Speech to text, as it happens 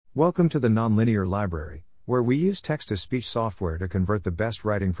Welcome to the Nonlinear Library, where we use text-to-speech software to convert the best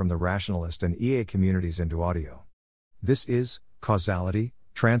writing from the Rationalist and EA communities into audio. This is Causality,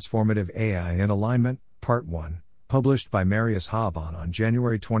 Transformative AI and Alignment, Part 1, published by Marius Hobbhahn on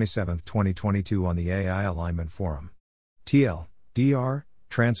January 27, 2022 on the AI Alignment Forum. TL.Dr.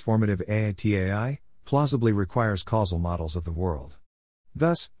 Transformative AI TAI plausibly requires causal models of the world.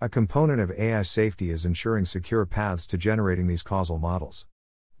 Thus, a component of AI safety is ensuring secure paths to generating these causal models.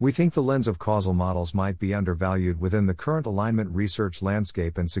 We think the lens of causal models might be undervalued within the current alignment research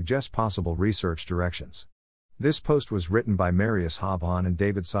landscape and suggest possible research directions. This post was written by Marius Hobbhahn and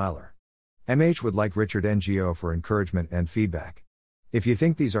David Seiler. MH would like Richard Ngo for encouragement and feedback. If you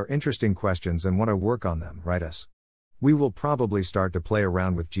think these are interesting questions and want to work on them, write us. We will probably start to play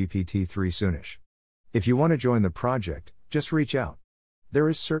around with GPT-3 soonish. If you want to join the project, just reach out. There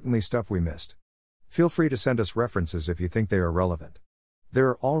is certainly stuff we missed. Feel free to send us references if you think they are relevant. There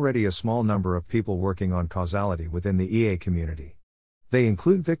are already a small number of people working on causality within the EA community. They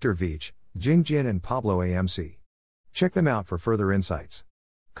include Victor Veitch, Zhijing Jin and PabloAMC. Check them out for further insights.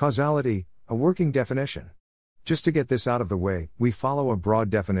 Causality, a working definition. Just to get this out of the way, we follow a broad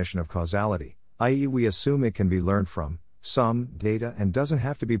definition of causality, i.e. we assume it can be learned from some data and doesn't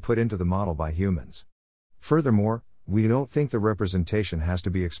have to be put into the model by humans. Furthermore, we don't think the representation has to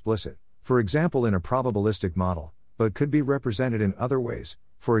be explicit, for example in a probabilistic model, but could be represented in other ways,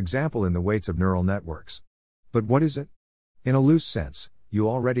 for example in the weights of neural networks. But what is it? In a loose sense, you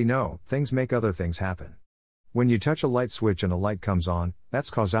already know, things make other things happen. When you touch a light switch and a light comes on,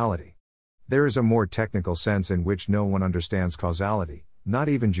 that's causality. There is a more technical sense in which no one understands causality, not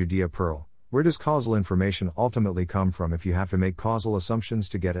even Judea Pearl. Where does causal information ultimately come from if you have to make causal assumptions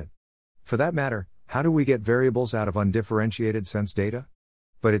to get it? For that matter, how do we get variables out of undifferentiated sense data?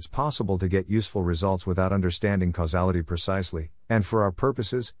 But it's possible to get useful results without understanding causality precisely, and for our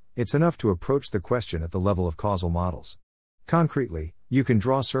purposes, it's enough to approach the question at the level of causal models. Concretely, you can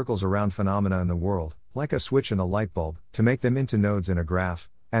draw circles around phenomena in the world, like a switch and a light bulb, to make them into nodes in a graph,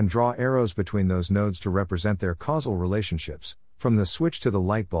 and draw arrows between those nodes to represent their causal relationships, from the switch to the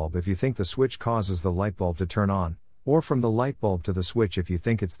light bulb if you think the switch causes the light bulb to turn on, or from the light bulb to the switch if you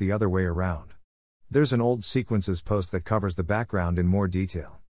think it's the other way around. There's an old sequences post that covers the background in more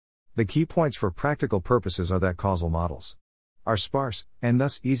detail. The key points for practical purposes are that causal models are sparse, and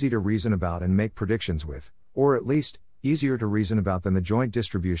thus easy to reason about and make predictions with, or at least, easier to reason about than the joint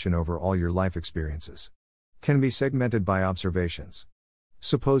distribution over all your life experiences. Can be segmented by observations.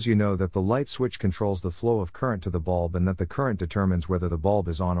 Suppose you know that the light switch controls the flow of current to the bulb and that the current determines whether the bulb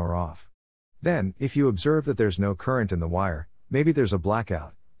is on or off. Then, if you observe that there's no current in the wire, maybe there's a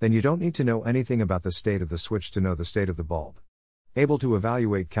blackout, then you don't need to know anything about the state of the switch to know the state of the bulb. Able to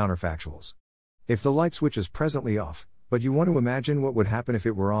evaluate counterfactuals. If the light switch is presently off, but you want to imagine what would happen if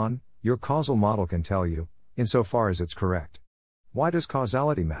it were on, your causal model can tell you, insofar as it's correct. Why does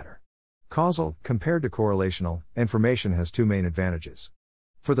causality matter? Causal, compared to correlational, information has two main advantages.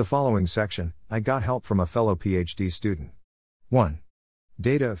 For the following section, I got help from a fellow Ph.D. student. 1.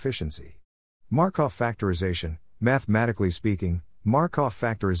 Data efficiency. Markov factorization. Mathematically speaking, Markov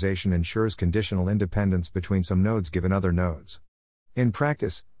factorization ensures conditional independence between some nodes given other nodes. In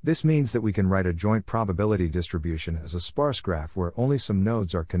practice, this means that we can write a joint probability distribution as a sparse graph where only some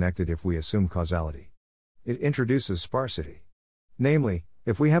nodes are connected if we assume causality. It introduces sparsity. Namely,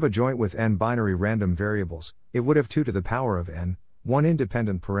 if we have a joint with n binary random variables, it would have 2 to the power of n, 1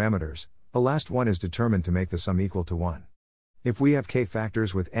 independent parameters, the last one is determined to make the sum equal to 1. If we have k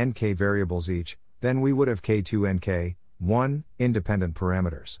factors with nk variables each, then we would have k2nk, 1, independent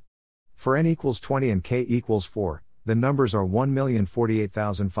parameters. For n equals 20 and k equals 4, the numbers are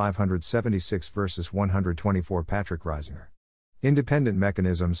 1,048,576 versus 124 Patrick Risinger. Independent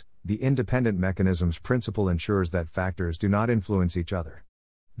mechanisms. The independent mechanisms principle ensures that factors do not influence each other.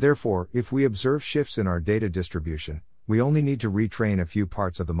 Therefore, if we observe shifts in our data distribution, we only need to retrain a few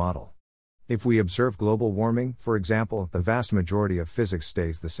parts of the model. If we observe global warming, for example, the vast majority of physics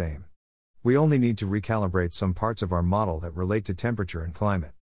stays the same. We only need to recalibrate some parts of our model that relate to temperature and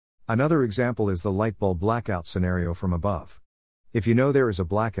climate. Another example is the light bulb blackout scenario from above. If you know there is a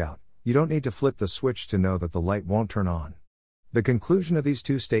blackout, you don't need to flip the switch to know that the light won't turn on. The conclusion of these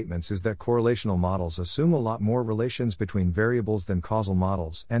two statements is that correlational models assume a lot more relations between variables than causal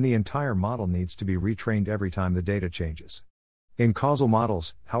models, and the entire model needs to be retrained every time the data changes. In causal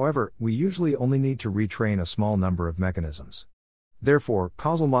models, however, we usually only need to retrain a small number of mechanisms. Therefore,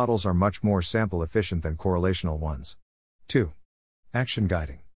 causal models are much more sample efficient than correlational ones. 2. Action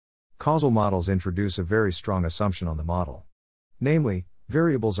guiding. Causal models introduce a very strong assumption on the model. Namely,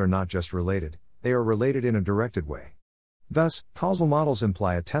 variables are not just related, they are related in a directed way. Thus, causal models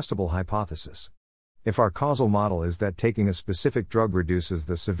imply a testable hypothesis. If our causal model is that taking a specific drug reduces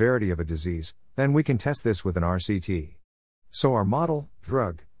the severity of a disease, then we can test this with an RCT. So our model,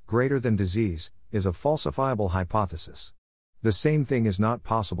 drug, greater than disease, is a falsifiable hypothesis. The same thing is not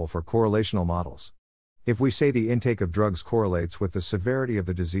possible for correlational models. If we say the intake of drugs correlates with the severity of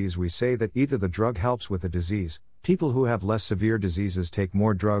the disease, we say that either the drug helps with the disease, people who have less severe diseases take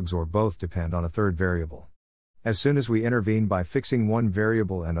more drugs, or both depend on a third variable. As soon as we intervene by fixing one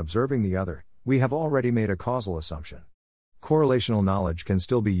variable and observing the other, we have already made a causal assumption. Correlational knowledge can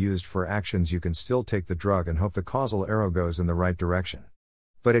still be used for actions. You can still take the drug and hope the causal arrow goes in the right direction.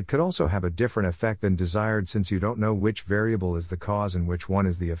 But it could also have a different effect than desired, since you don't know which variable is the cause and which one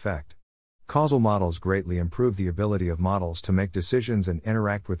is the effect. Causal models greatly improve the ability of models to make decisions and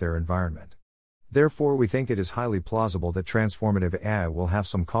interact with their environment. Therefore, we think it is highly plausible that transformative AI will have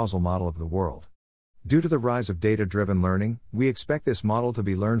some causal model of the world. Due to the rise of data-driven learning, we expect this model to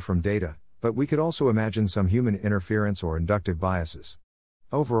be learned from data, but we could also imagine some human interference or inductive biases.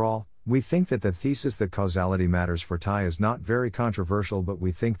 Overall, we think that the thesis that causality matters for TAI is not very controversial, but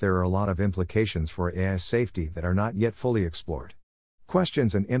we think there are a lot of implications for AI safety that are not yet fully explored.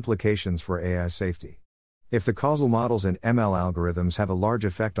 Questions and implications for AI safety. If the causal models in ML algorithms have a large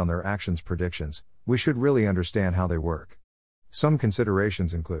effect on their actions predictions, we should really understand how they work. Some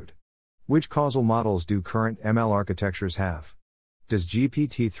considerations include: which causal models do current ML architectures have? Does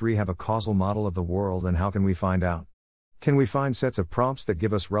GPT-3 have a causal model of the world, and how can we find out? Can we find sets of prompts that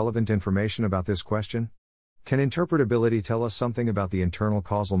give us relevant information about this question? Can interpretability tell us something about the internal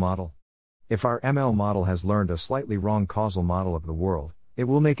causal model? If our ML model has learned a slightly wrong causal model of the world, it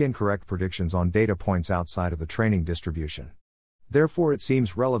will make incorrect predictions on data points outside of the training distribution. Therefore, it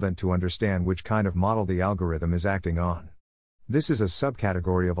seems relevant to understand which kind of model the algorithm is acting on. This is a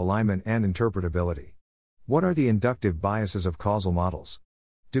subcategory of alignment and interpretability. What are the inductive biases of causal models?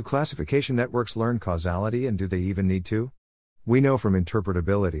 Do classification networks learn causality, and do they even need to? We know from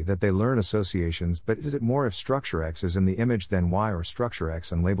interpretability that they learn associations, but is it more if structure X is in the image than Y, or structure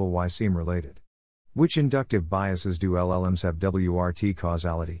X and label Y seem related? Which inductive biases do LLMs have? WRT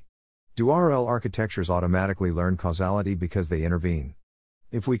causality. Do RL architectures automatically learn causality because they intervene?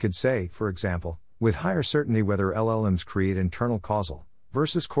 If we could say, for example, with higher certainty whether LLMs create internal causal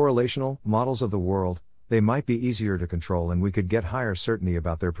versus correlational models of the world, they might be easier to control and we could get higher certainty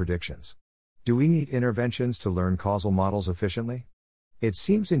about their predictions. Do we need interventions to learn causal models efficiently? It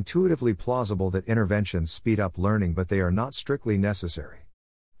seems intuitively plausible that interventions speed up learning, but they are not strictly necessary.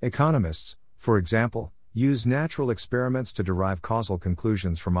 Economists, for example, use natural experiments to derive causal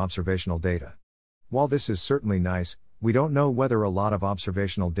conclusions from observational data. While this is certainly nice, we don't know whether a lot of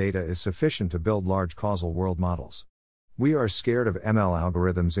observational data is sufficient to build large causal world models. We are scared of ML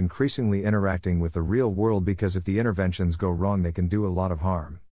algorithms increasingly interacting with the real world because if the interventions go wrong, they can do a lot of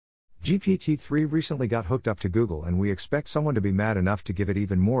harm. GPT-3 recently got hooked up to Google, and we expect someone to be mad enough to give it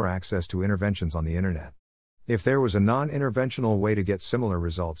even more access to interventions on the internet. If there was a non-interventional way to get similar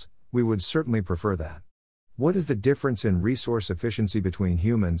results, we would certainly prefer that. What is the difference in resource efficiency between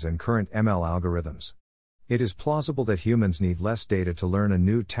humans and current ML algorithms? It is plausible that humans need less data to learn a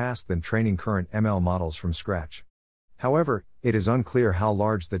new task than training current ML models from scratch. However, it is unclear how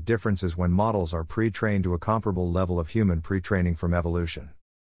large the difference is when models are pre-trained to a comparable level of human pre-training from evolution.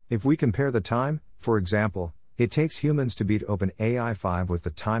 If we compare the time, for example, it takes humans to beat OpenAI 5 with the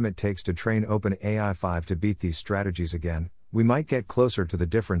time it takes to train OpenAI 5 to beat these strategies again, we might get closer to the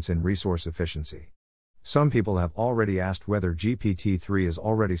difference in resource efficiency. Some people have already asked whether GPT-3 is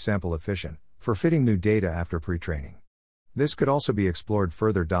already sample efficient for fitting new data after pre-training. This could also be explored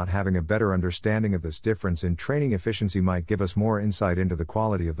further. Having a better understanding of this difference in training efficiency might give us more insight into the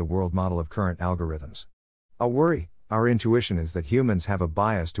quality of the world model of current algorithms. A worry, our intuition is that humans have a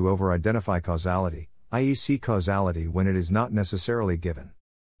bias to over-identify causality, i.e. see causality when it is not necessarily given.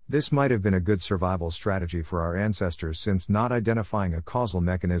 This might have been a good survival strategy for our ancestors, since not identifying a causal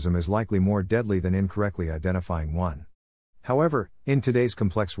mechanism is likely more deadly than incorrectly identifying one. However, in today's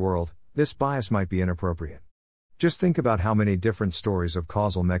complex world, this bias might be inappropriate. Just think about how many different stories of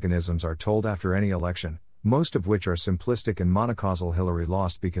causal mechanisms are told after any election, most of which are simplistic and monocausal. Hillary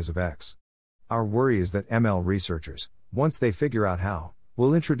lost because of X. Our worry is that ML researchers, once they figure out how,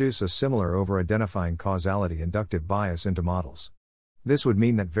 will introduce a similar over-identifying causality inductive bias into models. This would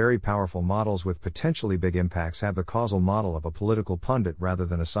mean that very powerful models with potentially big impacts have the causal model of a political pundit rather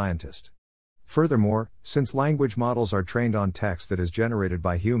than a scientist. Furthermore, since language models are trained on text that is generated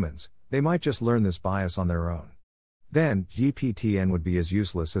by humans, they might just learn this bias on their own. Then, GPTN would be as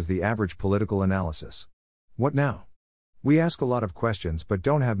useless as the average political analysis. What now? We ask a lot of questions but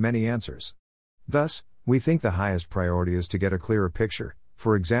don't have many answers. Thus, We think the highest priority is to get a clearer picture,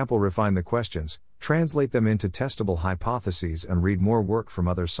 for example, refine the questions, translate them into testable hypotheses, and read more work from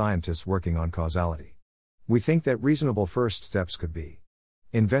other scientists working on causality. We think that reasonable first steps could be: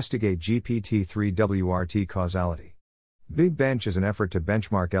 investigate GPT-3 causality. Big Bench is an effort to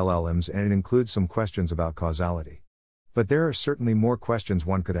benchmark LLMs, and it includes some questions about causality. But there are certainly more questions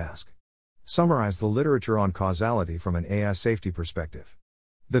one could ask. Summarize the literature on causality from an AI safety perspective.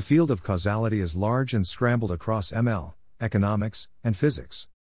 The field of causality is large and scrambled across ML, economics, and physics.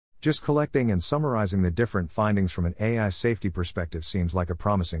 Just collecting and summarizing the different findings from an AI safety perspective seems like a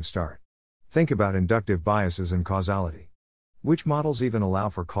promising start. Think about inductive biases and causality. Which models even allow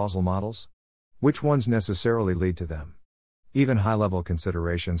for causal models? Which ones necessarily lead to them? Even high-level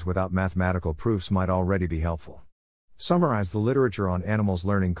considerations without mathematical proofs might already be helpful. Summarize the literature on animals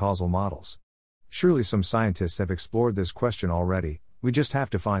learning causal models. Surely some scientists have explored this question already, we just have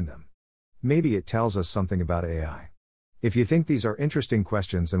to find them. Maybe it tells us something about AI. If you think these are interesting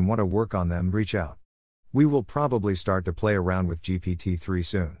questions and want to work on them, reach out. We will probably start to play around with GPT-3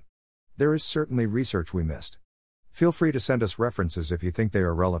 soon. There is certainly research we missed. Feel free to send us references if you think they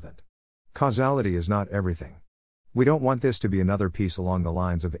are relevant. Causality is not everything. We don't want this to be another piece along the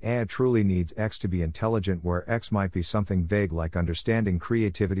lines of AI truly needs X to be intelligent, where X might be something vague like understanding,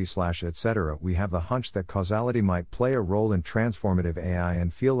 creativity / etc. We have the hunch that causality might play a role in transformative AI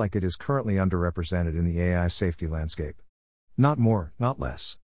and feel like it is currently underrepresented in the AI safety landscape. Not more, not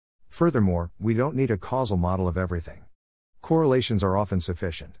less. Furthermore, we don't need a causal model of everything. Correlations are often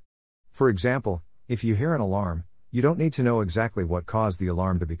sufficient. For example, if you hear an alarm, you don't need to know exactly what caused the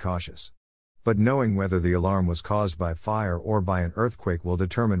alarm to be cautious. But knowing whether the alarm was caused by fire or by an earthquake will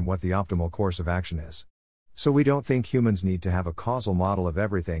determine what the optimal course of action is. So we don't think humans need to have a causal model of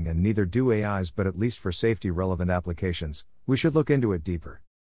everything, and neither do AIs, but at least for safety-relevant applications, we should look into it deeper.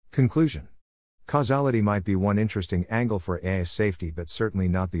 Conclusion. Causality might be one interesting angle for AI safety, but certainly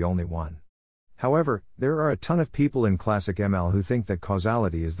not the only one. However, there are a ton of people in classic ML who think that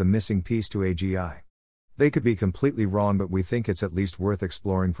causality is the missing piece to AGI. They could be completely wrong, but we think it's at least worth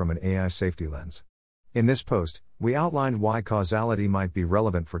exploring from an AI safety lens. In this post, we outlined why causality might be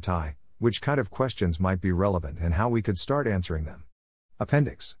relevant for TAI, which kind of questions might be relevant, and how we could start answering them.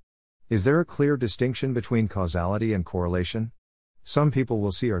 Appendix. Is there a clear distinction between causality and correlation? Some people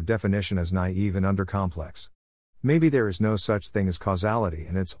will see our definition as naive and undercomplex. Maybe there is no such thing as causality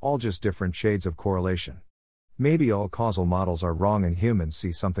and it's all just different shades of correlation. Maybe all causal models are wrong and humans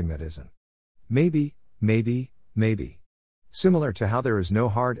see something that isn't. Maybe. Similar to how there is no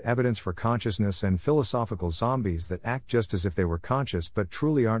hard evidence for consciousness and philosophical zombies that act just as if they were conscious but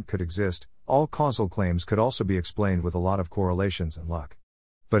truly aren't could exist, all causal claims could also be explained with a lot of correlations and luck.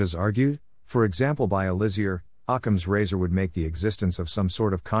 But as argued, for example by Elizier, Occam's razor would make the existence of some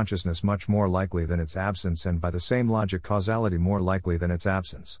sort of consciousness much more likely than its absence, and by the same logic causality more likely than its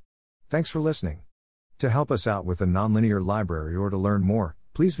absence. Thanks for listening. To help us out with the Nonlinear Library or to learn more,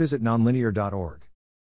 please visit nonlinear.org.